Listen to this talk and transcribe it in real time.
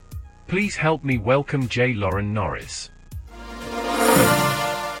Please help me welcome J. Loren Norris.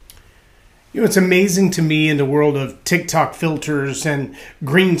 It's amazing to me in the world of TikTok filters and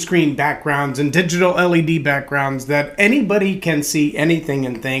green screen backgrounds and digital LED backgrounds that anybody can see anything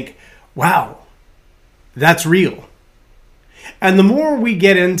and think, wow, that's real. And the more we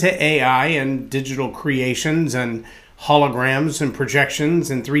get into AI and digital creations and holograms and projections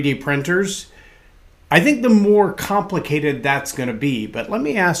and 3D printers, I think the more complicated that's going to be. But let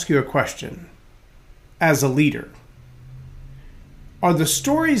me ask you a question. As a leader, are the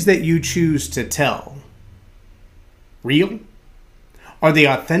stories that you choose to tell real? Are they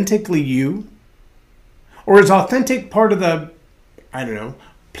authentically you? Or is authentic part of the,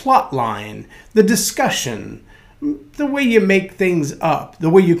 plot line, the discussion, the way you make things up, the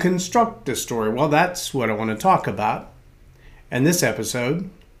way you construct a story? Well, that's what I want to talk about in this episode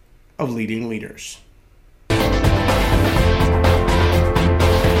of Leading Leaders.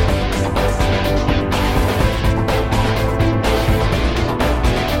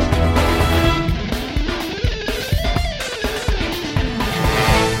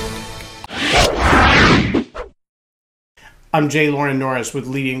 I'm J. Loren Norris with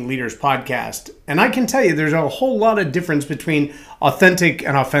Leading Leaders Podcast, and I can tell you there's a whole lot of difference between authentic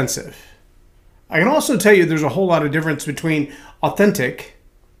and offensive. I can also tell you there's a whole lot of difference between authentic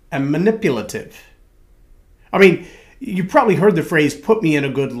and manipulative. I mean, you probably heard the phrase, put me in a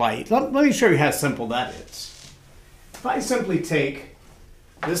good light. Let me show you how simple that is. If I simply take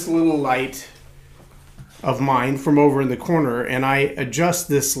this little light of mine from over in the corner and I adjust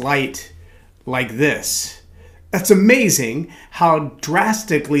this light like this, that's amazing how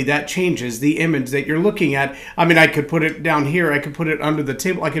drastically that changes the image that you're looking at. I mean, I could put it down here, I could put it under the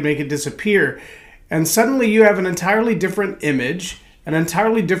table, I could make it disappear, and suddenly you have an entirely different image, an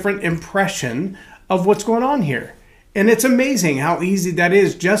entirely different impression of what's going on here. And it's amazing how easy that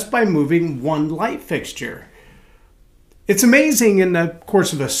is just by moving one light fixture. It's amazing in the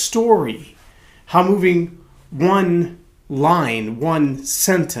course of a story how moving one line, one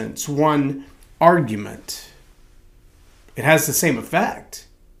sentence, one argument, it has the same effect.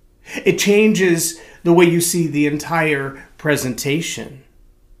 It changes the way you see the entire presentation,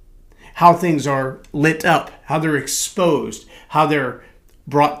 how things are lit up, how they're exposed, how they're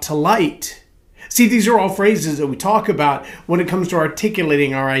brought to light. See, these are all phrases that we talk about when it comes to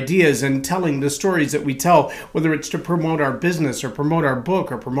articulating our ideas and telling the stories that we tell, whether it's to promote our business or promote our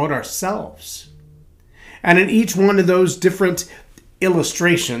book or promote ourselves. And in each one of those different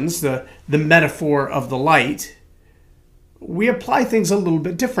illustrations, the metaphor of the light, we apply things a little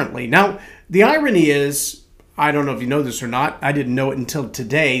bit differently. Now, the irony is, I don't know if you know this or not, I didn't know it until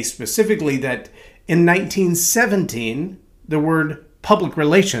today, specifically that in 1917, the word public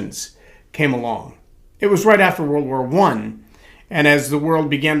relations came along. It was right after World War I, and as the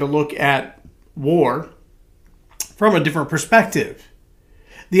world began to look at war from a different perspective,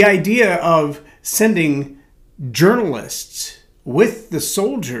 the idea of sending journalists with the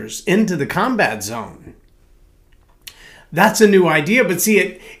soldiers into the combat zone, that's a new idea, but see,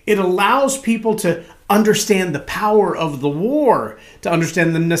 it allows people to understand the power of the war, to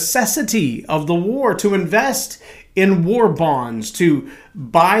understand the necessity of the war, to invest in war bonds, to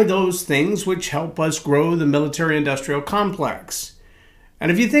buy those things which help us grow the military-industrial complex.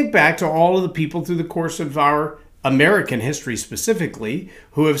 And if you think back to all of the people through the course of our American history specifically,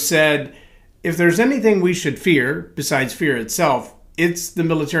 who have said, if there's anything we should fear, besides fear itself, it's the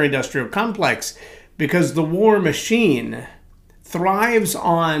military-industrial complex. Because the war machine thrives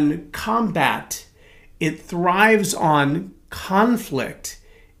on combat. It thrives on conflict.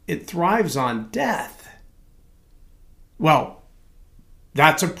 It thrives on death. Well,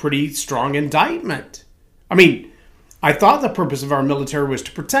 that's a pretty strong indictment. I mean, I thought the purpose of our military was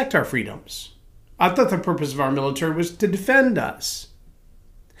to protect our freedoms. I thought the purpose of our military was to defend us.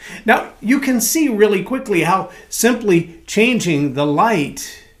 Now, you can see really quickly how simply changing the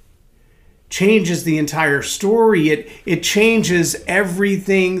light changes the entire story. It changes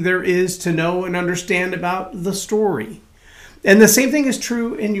everything there is to know and understand about the story. And the same thing is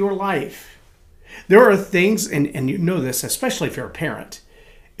true in your life. There are things, and you know this, especially if you're a parent.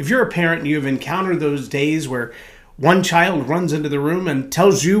 If you're a parent and you've encountered those days where one child runs into the room and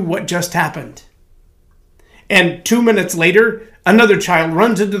tells you what just happened, and 2 minutes later, another child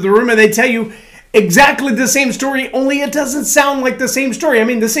runs into the room and they tell you exactly the same story, only it doesn't sound like the same story. I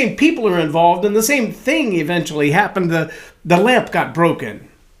mean, the same people are involved and the same thing eventually happened. The lamp got broken.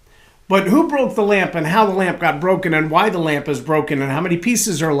 But who broke the lamp and how the lamp got broken and why the lamp is broken and how many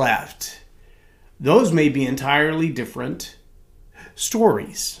pieces are left? Those may be entirely different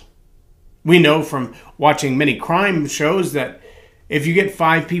stories. We know from watching many crime shows that If you get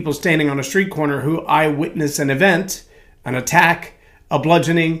 5 people standing on a street corner who eyewitness an event, an attack, a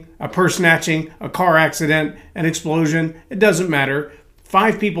bludgeoning, a purse snatching, a car accident, an explosion, it doesn't matter.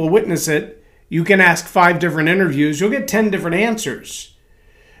 5 people witness it. You can ask 5 different interviews. You'll get 10 different answers.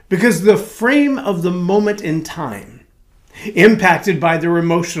 Because the frame of the moment in time, impacted by their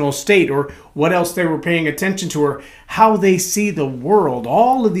emotional state or what else they were paying attention to or how they see the world,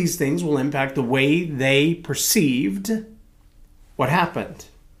 all of these things will impact the way they perceived what happened.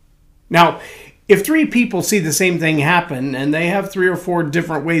 Now, if 3 people see the same thing happen and they have 3 or 4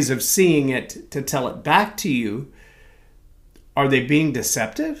 different ways of seeing it to tell it back to you, are they being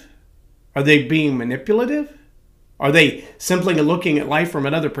deceptive? Are they being manipulative? Are they simply looking at life from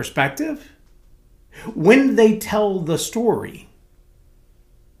another perspective? When they tell the story,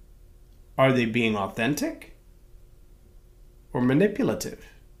 are they being authentic or manipulative?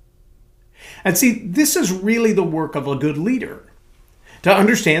 And see, this is really the work of a good leader. To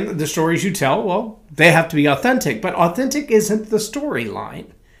understand that the stories you tell, well, they have to be authentic. But authentic isn't the storyline.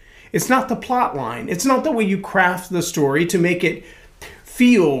 It's not the plot line. It's not the way you craft the story to make it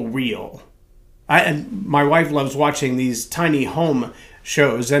feel real. And my wife loves watching these tiny home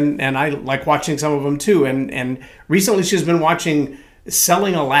shows, and I like watching some of them too. And recently she's been watching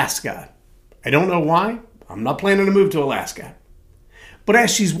Selling Alaska. I don't know why. I'm not planning to move to Alaska. But as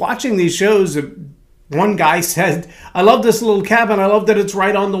she's watching these shows, one guy said, "I love this little cabin. I love that it's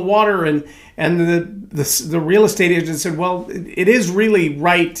right on the water." And the real estate agent said, "Well, it is really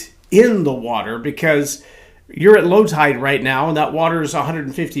right in the water because you're at low tide right now, and that water is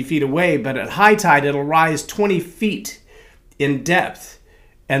 150 feet away. But at high tide, it'll rise 20 feet in depth.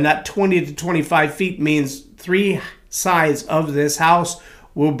 And that 20 to 25 feet means 3 sides of this house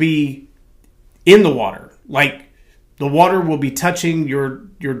will be in the water. Like the water will be touching your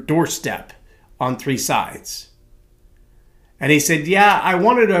doorstep on 3 sides." And he said, "Yeah, I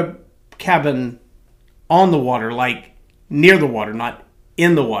wanted a cabin on the water, like near the water, not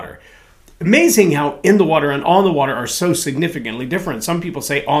in the water." Amazing how in the water and on the water are so significantly different. Some people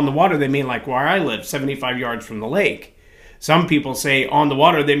say on the water, they mean like where I live, 75 yards from the lake. Some people say on the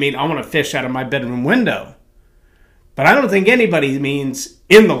water, they mean I want to fish out of my bedroom window. But I don't think anybody means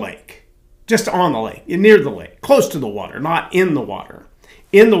in the lake, just on the lake, near the lake, close to the water, not in the water.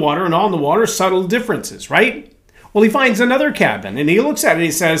 In the water and on the water, subtle differences, right? Well, he finds another cabin and he looks at it and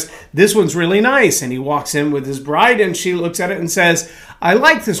he says, "This one's really nice." And he walks in with his bride and she looks at it and says, "I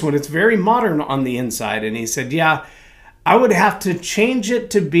like this one. It's very modern on the inside." And he said, "Yeah, I would have to change it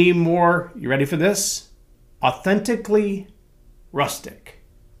to be more," you ready for this? "Authentically rustic."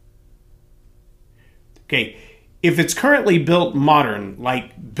 Okay, if it's currently built modern,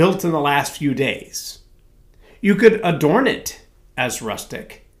 like built in the last few days, you could adorn it as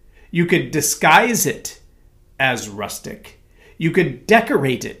rustic. You could disguise it as rustic. You could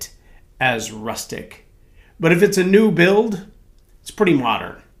decorate it as rustic. But if it's a new build, it's pretty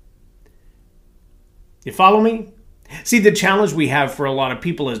modern. You follow me? See, the challenge we have for a lot of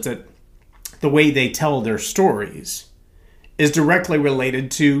people is that the way they tell their stories is directly related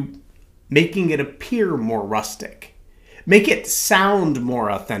to making it appear more rustic. Make it sound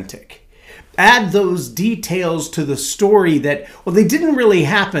more authentic. Add those details to the story that, well, they didn't really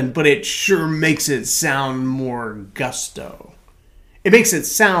happen, but it sure makes it sound more gusto. It makes it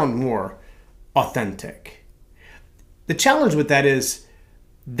sound more authentic. The challenge with that is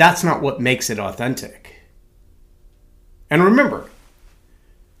that's not what makes it authentic. And remember,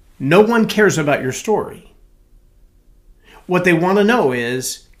 no one cares about your story. What they want to know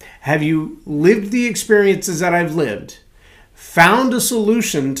is, have you lived the experiences that I've lived? Found a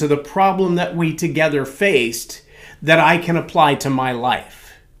solution to the problem that we together faced that I can apply to my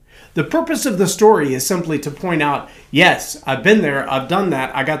life? The purpose of the story is simply to point out, yes, I've been there, I've done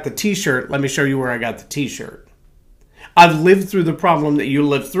that, I got the t-shirt, let me show you where I got the t-shirt. I've lived through the problem that you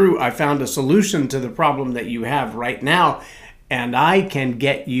lived through, I found a solution to the problem that you have right now, and I can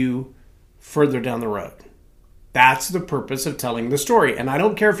get you further down the road. That's the purpose of telling the story. And I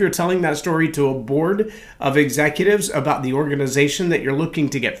don't care if you're telling that story to a board of executives about the organization that you're looking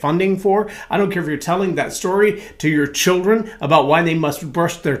to get funding for. I don't care if you're telling that story to your children about why they must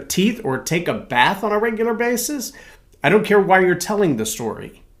brush their teeth or take a bath on a regular basis. I don't care why you're telling the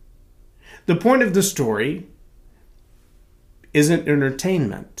story. The point of the story isn't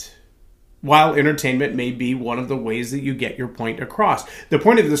entertainment. While entertainment may be one of the ways that you get your point across. The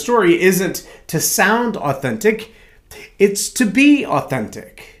point of the story isn't to sound authentic, it's to be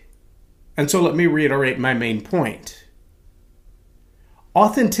authentic. And so let me reiterate my main point.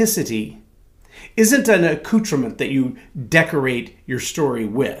 Authenticity isn't an accoutrement that you decorate your story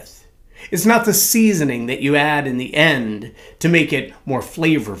with. It's not the seasoning that you add in the end to make it more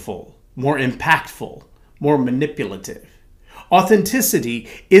flavorful, more impactful, more manipulative. Authenticity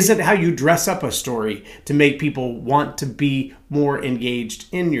isn't how you dress up a story to make people want to be more engaged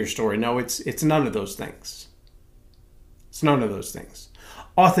in your story. No, it's none of those things. It's none of those things.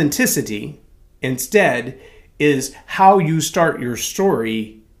 Authenticity, instead, is how you start your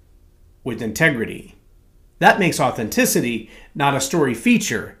story with integrity. That makes authenticity not a story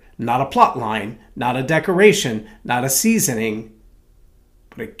feature, not a plot line, not a decoration, not a seasoning,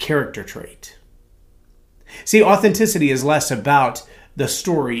 but a character trait. See, authenticity is less about the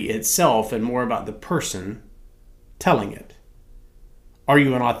story itself and more about the person telling it. Are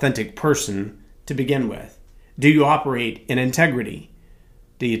you an authentic person to begin with? Do you operate in integrity?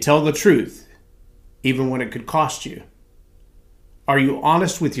 Do you tell the truth, even when it could cost you? Are you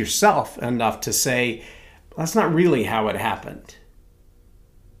honest with yourself enough to say, that's not really how it happened?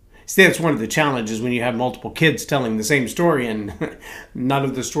 See, that's one of the challenges when you have multiple kids telling the same story and none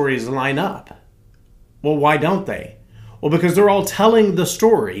of the stories line up. Well, why don't they? Well, because they're all telling the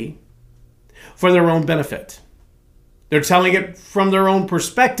story for their own benefit. They're telling it from their own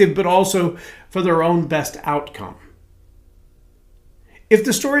perspective, but also for their own best outcome. If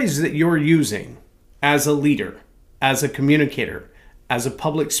the stories that you're using as a leader, as a communicator, as a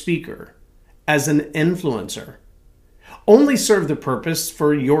public speaker, as an influencer, only serve the purpose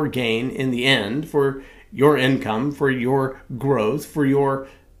for your gain in the end, for your income, for your growth, for your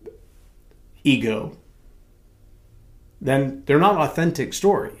ego, then they're not authentic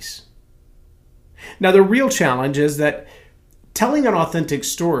stories. Now, the real challenge is that telling an authentic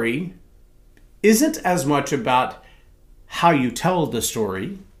story isn't as much about how you tell the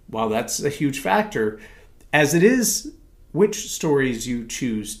story, while that's a huge factor, as it is which stories you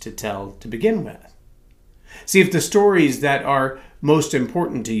choose to tell to begin with. See, if the stories that are most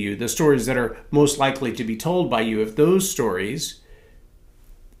important to you, the stories that are most likely to be told by you, if those stories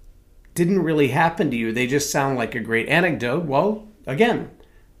didn't really happen to you, they just sound like a great anecdote, well, again,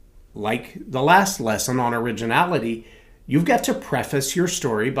 like the last lesson on originality, you've got to preface your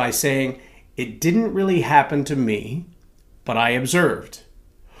story by saying, it didn't really happen to me, but I observed.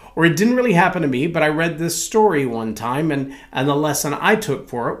 Or it didn't really happen to me, but I read this story one time, and the lesson I took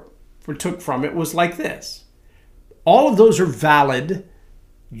from it was like this. All of those are valid,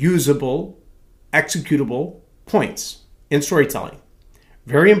 usable, executable points in storytelling.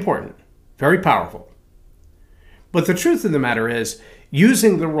 Very important, very powerful. But the truth of the matter is,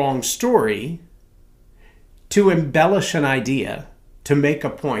 using the wrong story to embellish an idea, to make a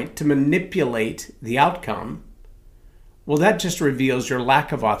point, to manipulate the outcome, well, that just reveals your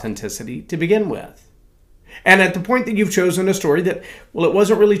lack of authenticity to begin with. And at the point that you've chosen a story that, well, it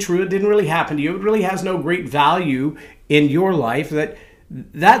wasn't really true, it didn't really happen to you, it really has no great value in your life,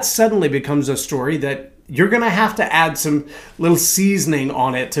 that suddenly becomes a story that you're going to have to add some little seasoning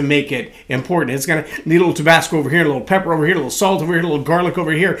on it to make it important. It's going to need a little Tabasco over here, a little pepper over here, a little salt over here, a little garlic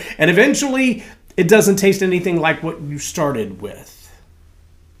over here. And eventually, it doesn't taste anything like what you started with.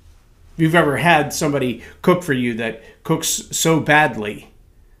 If you've ever had somebody cook for you that cooks so badly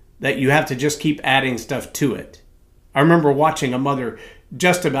that you have to just keep adding stuff to it. I remember watching a mother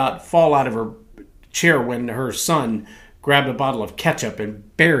just about fall out of her chair when her son grabbed a bottle of ketchup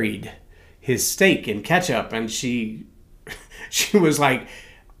and buried his steak in ketchup, and she was like,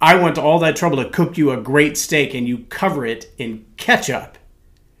 I went to all that trouble to cook you a great steak and you cover it in ketchup.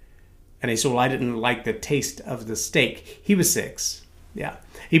 And he said, well, I didn't like the taste of the steak. He was 6. Yeah.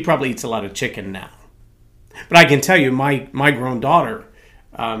 He probably eats a lot of chicken now. But I can tell you, my grown daughter,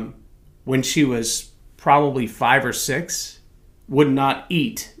 when she was probably 5 or 6, would not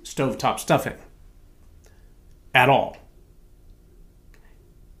eat stovetop stuffing at all,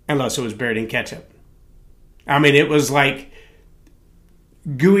 unless it was buried in ketchup. I mean, it was like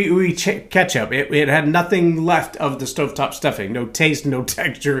gooey, ooey ketchup. It had nothing left of the stovetop stuffing. No taste, no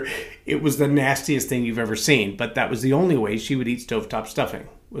texture. It was the nastiest thing you've ever seen. But that was the only way she would eat stovetop stuffing,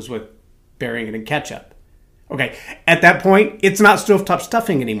 was with burying it in ketchup. Okay, at that point, it's not stovetop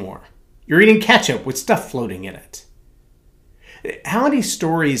stuffing anymore. You're eating ketchup with stuff floating in it. How many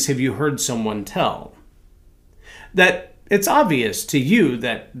stories have you heard someone tell that it's obvious to you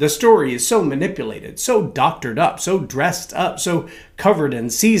that the story is so manipulated, so doctored up, so dressed up, so covered in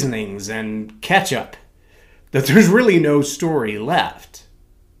seasonings and ketchup, that there's really no story left?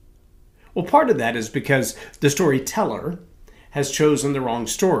 Well, part of that is because the storyteller has chosen the wrong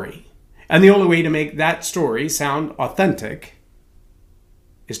story. And the only way to make that story sound authentic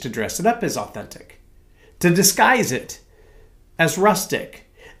is to dress it up as authentic, to disguise it as rustic,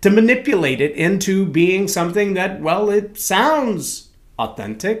 to manipulate it into being something that, well, it sounds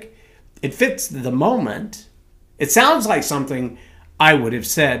authentic, It fits the moment. It sounds like something I would have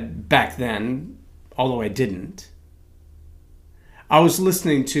said back then, although I didn't. I was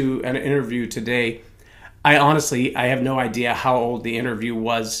listening to an interview today. I have no idea how old the interview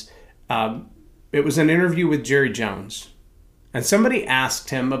was. It was an interview with Jerry Jones. And somebody asked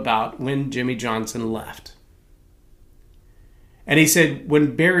him about when Jimmy Johnson left. And he said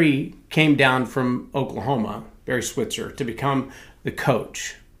when Barry came down from Oklahoma, Barry Switzer, to become the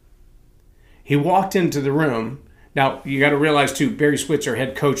coach, he walked into the room. Now, you got to realize, too, Barry Switzer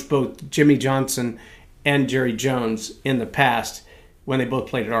had coached both Jimmy Johnson and Jerry Jones in the past when they both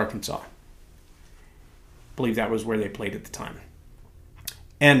played at Arkansas. I believe that was where they played at the time.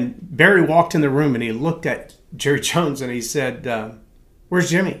 And Barry walked in the room and he looked at Jerry Jones and he said, where's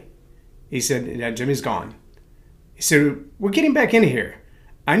Jimmy? He said, yeah, Jimmy's gone. He said, we're getting back in here.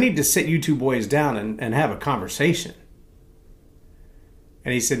 I need to sit you two boys down and have a conversation.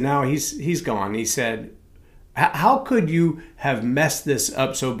 And he said, no, he's gone. He said, how could you have messed this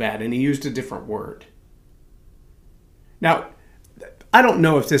up so bad? And he used a different word. Now, I don't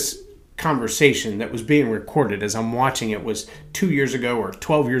know if this conversation that was being recorded as I'm watching it was 2 years ago or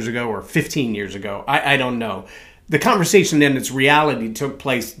 12 years ago or 15 years ago. I don't know. The conversation in its reality took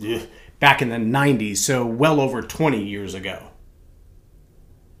place back in the 90s, so well over 20 years ago.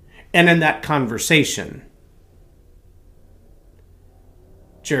 And in that conversation,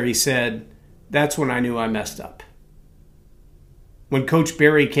 Jerry said, that's when I knew I messed up. When Coach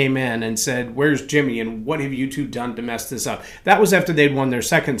Barry came in and said, where's Jimmy and what have you two done to mess this up? That was after they'd won their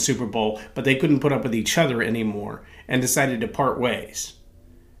second Super Bowl, but they couldn't put up with each other anymore and decided to part ways.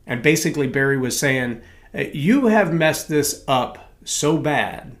 And basically Barry was saying, you have messed this up so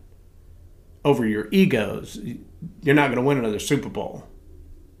bad over your egos, you're not going to win another Super Bowl.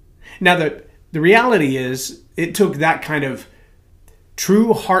 Now, the reality is it took that kind of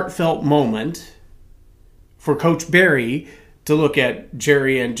true heartfelt moment for Coach Barry to look at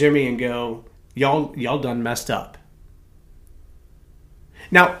Jerry and Jimmy and go, y'all done messed up.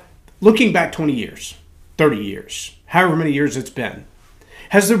 Now, looking back 20 years, 30 years, however many years it's been,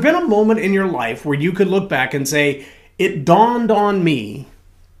 has there been a moment in your life where you could look back and say, it dawned on me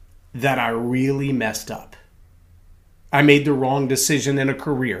that I really messed up? I made the wrong decision in a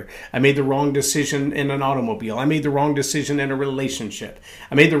career. I made the wrong decision in an automobile. I made the wrong decision in a relationship.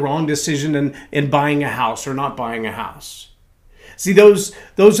 I made the wrong decision in buying a house or not buying a house. See, those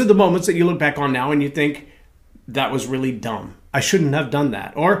are the moments that you look back on now and you think, that was really dumb. I shouldn't have done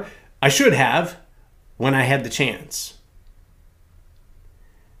that. Or I should have when I had the chance.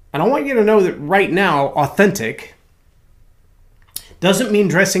 And I want you to know that right now, authentic doesn't mean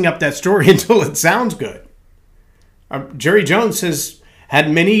dressing up that story until it sounds good. Jerry Jones has had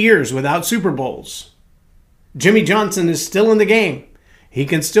many years without Super Bowls. Jimmy Johnson is still in the game. He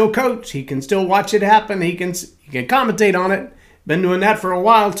can still coach. He can still watch it happen. He can commentate on it. Been doing that for a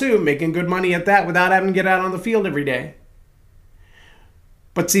while too, making good money at that without having to get out on the field every day.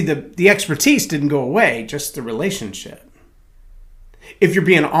 But see, the expertise didn't go away, just the relationship. If you're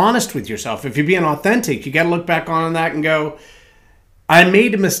being honest with yourself, if you're being authentic, you got to look back on that and go, I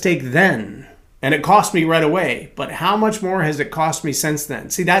made a mistake then. And it cost me right away. But how much more has it cost me since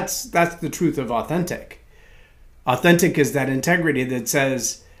then? See, that's the truth of authentic. Authentic is that integrity that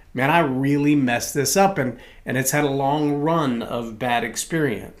says, man, I really messed this up. And it's had a long run of bad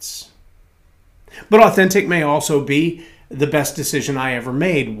experience. But authentic may also be the best decision I ever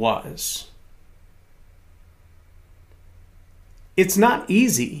made was. It's not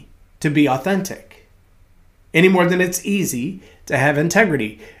easy to be authentic any more than it's easy to have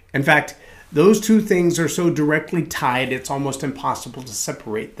integrity. In fact, those two things are so directly tied, it's almost impossible to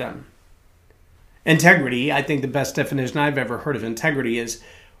separate them. Integrity, I think the best definition I've ever heard of integrity is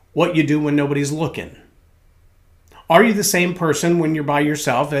what you do when nobody's looking. Are you the same person when you're by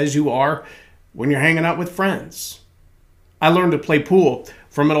yourself as you are when you're hanging out with friends? I learned to play pool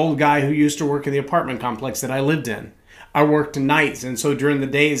from an old guy who used to work in the apartment complex that I lived in. I worked nights, and so during the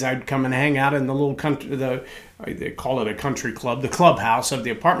days I'd come and hang out in the little country, they call it a country club, the clubhouse of the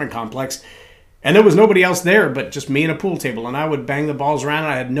apartment complex. And there was nobody else there but just me and a pool table. And I would bang the balls around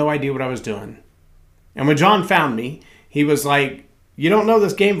and I had no idea what I was doing. And when John found me, he was like, you don't know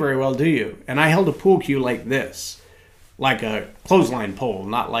this game very well, do you? And I held a pool cue like this, like a clothesline pole,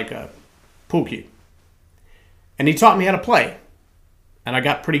 not like a pool cue. And he taught me how to play. And I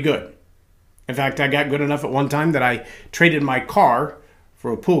got pretty good. In fact, I got good enough at one time that I traded my car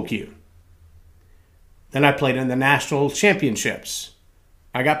for a pool cue. Then I played in the national championships.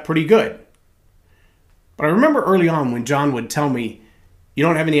 I got pretty good. But I remember early on when John would tell me, you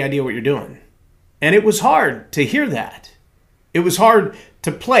don't have any idea what you're doing. And it was hard to hear that. It was hard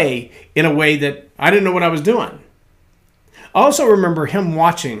to play in a way that I didn't know what I was doing. I also remember him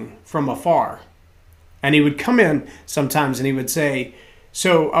watching from afar. And he would come in sometimes and he would say,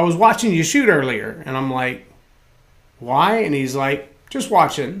 "So I was watching you shoot earlier." And I'm like, "Why?" And he's like, "Just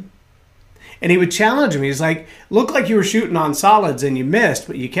watching." And he would challenge me. He's like, "Looked like you were shooting on solids and you missed,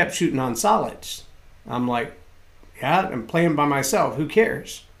 but you kept shooting on solids." I'm like, "Yeah, I'm playing by myself. Who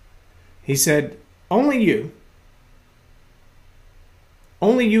cares?" He said, "Only you.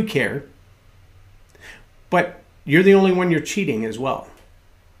 Only you care. But you're the only one you're cheating as well.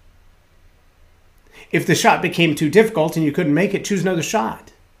 If the shot became too difficult and you couldn't make it, choose another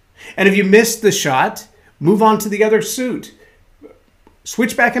shot. And if you missed the shot, move on to the other suit.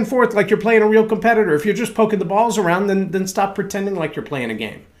 Switch back and forth like you're playing a real competitor. If you're just poking the balls around, then stop pretending like you're playing a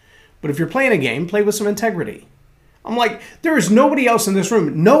game. But if you're playing a game, play with some integrity." I'm like, there is nobody else in this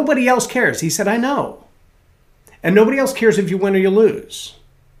room. Nobody else cares. He said, "I know. And nobody else cares if you win or you lose.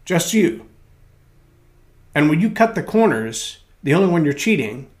 Just you. And when you cut the corners, the only one you're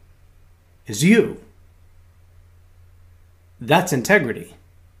cheating is you. That's integrity.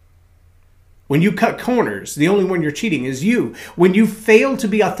 When you cut corners, the only one you're cheating is you. When you fail to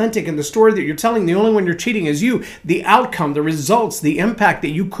be authentic in the story that you're telling, the only one you're cheating is you. The outcome, the results, the impact that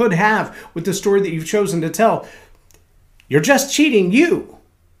you could have with the story that you've chosen to tell, you're just cheating you.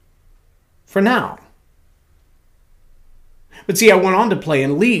 For now. But see, I went on to play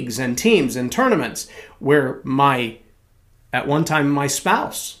in leagues and teams and tournaments where at one time, my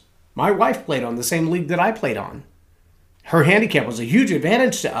spouse, my wife played on the same league that I played on. Her handicap was a huge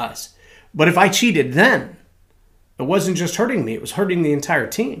advantage to us. But if I cheated then, it wasn't just hurting me, it was hurting the entire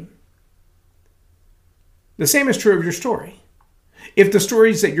team. The same is true of your story. If the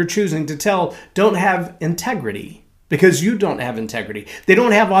stories that you're choosing to tell don't have integrity, because you don't have integrity, they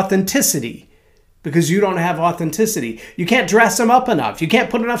don't have authenticity, because you don't have authenticity. You can't dress them up enough. You can't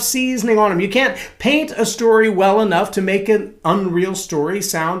put enough seasoning on them. You can't paint a story well enough to make an unreal story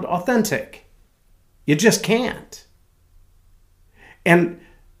sound authentic. You just can't. And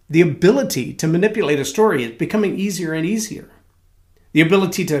the ability to manipulate a story is becoming easier and easier. The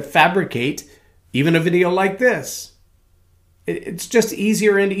ability to fabricate even a video like this. It's just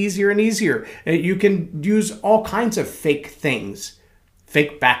easier and easier and easier. You can use all kinds of fake things.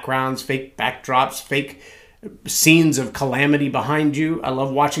 Fake backgrounds, fake backdrops, fake scenes of calamity behind you. I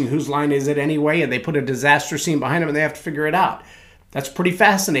love watching Whose Line Is It Anyway? And they put a disaster scene behind them and they have to figure it out. That's pretty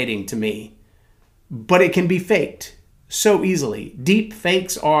fascinating to me. But it can be faked so easily. Deep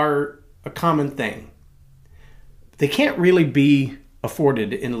fakes are a common thing. They can't really be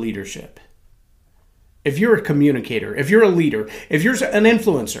afforded in leadership. If you're a communicator, if you're a leader, if you're an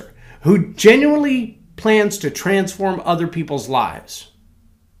influencer who genuinely plans to transform other people's lives,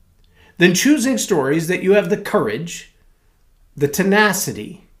 then choosing stories that you have the courage, the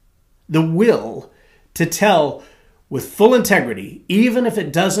tenacity, the will to tell with full integrity, even if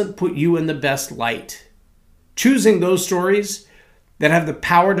it doesn't put you in the best light. Choosing those stories that have the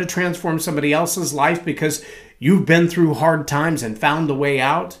power to transform somebody else's life because you've been through hard times and found the way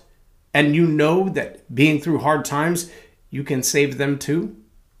out, and you know that being through hard times, you can save them too.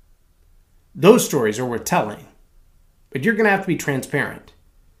 Those stories are worth telling, but you're going to have to be transparent.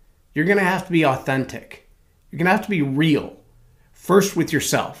 You're going to have to be authentic. You're going to have to be real, first with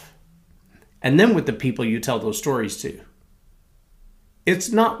yourself, and then with the people you tell those stories to. It's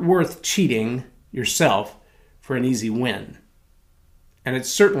not worth cheating yourself for an easy win. And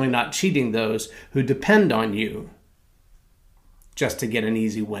it's certainly not cheating those who depend on you just to get an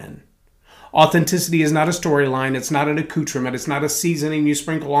easy win. Authenticity is not a storyline. It's not an accoutrement. It's not a seasoning you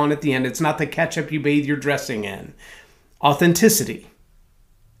sprinkle on at the end. It's not the ketchup you bathe your dressing in. Authenticity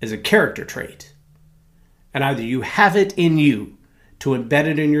is a character trait. And either you have it in you to embed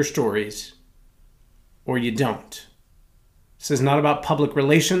it in your stories, or you don't. This is not about public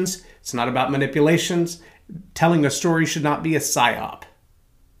relations. It's not about manipulations. Telling a story should not be a psyop.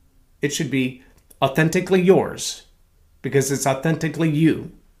 It should be authentically yours because it's authentically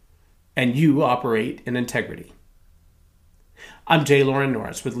you, and you operate in integrity. I'm J. Loren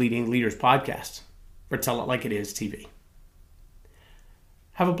Norris with Leading Leaders Podcast for Tell It Like It Is TV.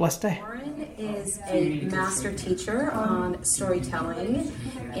 Have a blessed day. Loren is a master teacher on storytelling,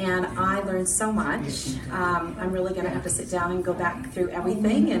 and I learned so much. I'm really going to have to sit down and go back through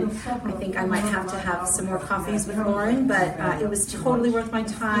everything, and I think I might have to have some more coffees with Loren, but it was totally worth my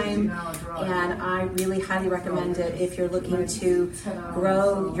time, and I really highly recommend it if you're looking to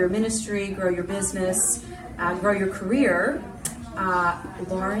grow your ministry, grow your business, grow your career.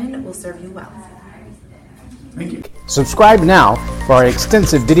 Loren will serve you well. Thank you. Subscribe now for our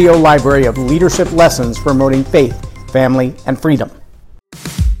extensive video library of leadership lessons promoting faith, family, and freedom.